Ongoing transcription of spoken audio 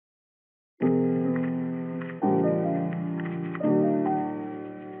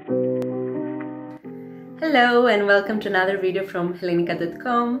Hello and welcome to another video from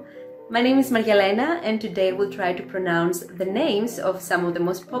Helinika.com. My name is Marialena and today we'll try to pronounce the names of some of the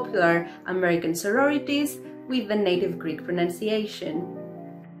most popular American sororities with the native Greek pronunciation.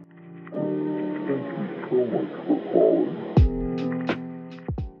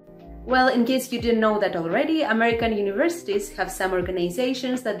 Well, in case you didn't know that already, American universities have some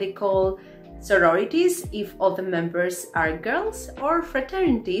organizations that they call sororities if all the members are girls, or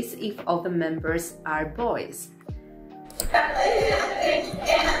fraternities if all the members are boys.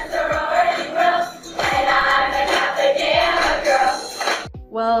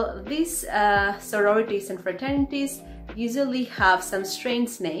 Well, these sororities and fraternities usually have some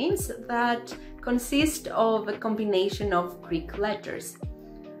strange names that consist of a combination of Greek letters.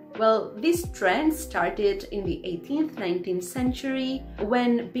 Well, this trend started in the 18th, 19th century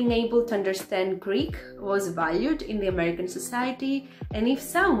when being able to understand Greek was valued in the American society, and if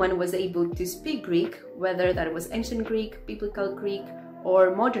someone was able to speak Greek, whether that was ancient Greek, biblical Greek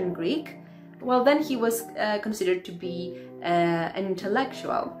or modern Greek, well then he was considered to be an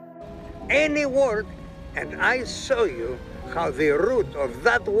intellectual. Any word, and I show you how the root of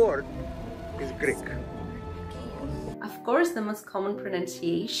that word is Greek. Of course, the most common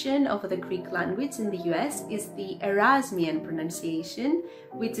pronunciation of the Greek language in the US is the Erasmian pronunciation,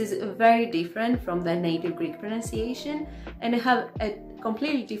 which is very different from the native Greek pronunciation, and I have a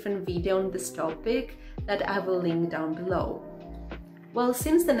completely different video on this topic that I will link down below. Well,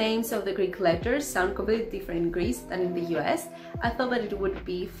 since the names of the Greek letters sound completely different in Greece than in the US, I thought that it would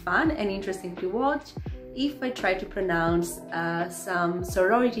be fun and interesting to watch if I try to pronounce some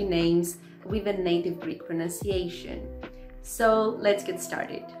sorority names with a native Greek pronunciation. So let's get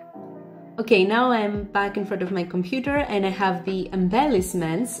started. Okay, now I'm back in front of my computer and I have the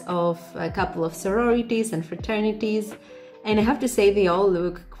embellishments of a couple of sororities and fraternities, and I have to say they all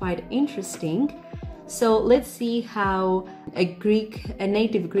look quite interesting. So let's see how a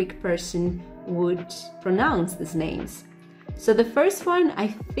native Greek person would pronounce these names. So the first one, I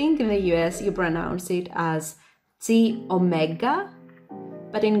think in the US you pronounce it as Chi Omega,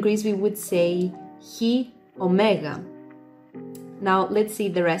 but in Greece we would say Phi Omega. Now let's see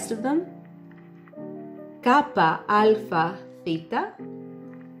the rest of them. Kappa Alpha Theta,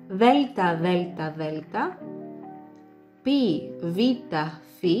 Delta Delta Delta, Phi Beta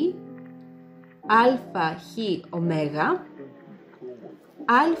Phi, Alpha Phi Omega,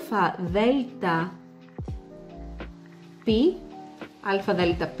 Alpha Delta Pi, Alpha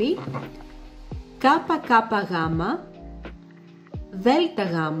Delta Pi, Kappa Kappa Gamma, Delta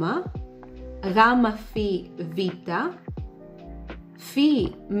Gamma, Gamma Phi Beta,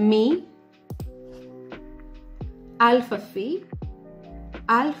 Phi Mu, Alpha Phi,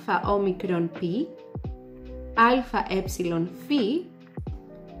 Alpha Omicron Pi, Alpha Epsilon Phi,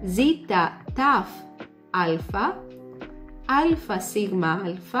 Zeta Tau Alpha, Alpha Sigma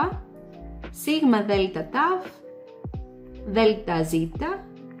Alpha, Sigma Delta Tau, Delta Zeta,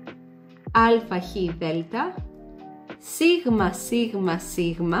 Alpha Chi Delta, Sigma Sigma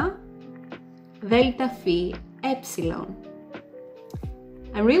Sigma, Delta Phi Epsilon.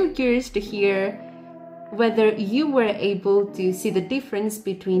 I'm really curious to hear whether you were able to see the difference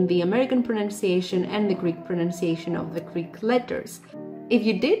between the American pronunciation and the Greek pronunciation of the Greek letters. If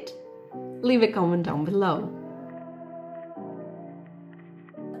you did, leave a comment down below.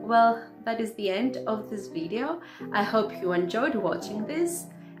 Well, that is the end of this video. I hope you enjoyed watching this.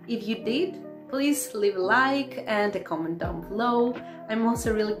 If you did, please leave a like and a comment down below. I'm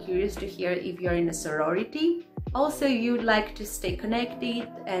also really curious to hear if you're in a sorority. Also, if you'd like to stay connected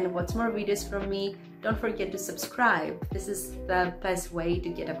and watch more videos from me, don't forget to subscribe. This is the best way to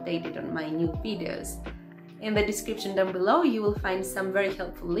get updated on my new videos. In the description down below, you will find some very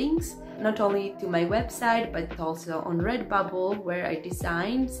helpful links, not only to my website, but also on Redbubble, where I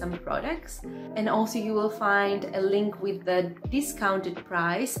designed some products. And also you will find a link with the discounted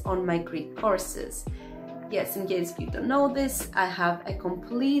price on my Greek courses. Yes, in case you don't know this, I have a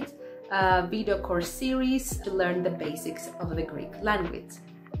complete video course series to learn the basics of the Greek language.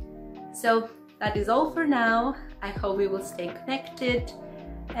 So that is all for now. I hope we will stay connected,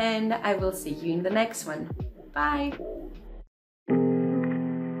 and I will see you in the next one. Bye!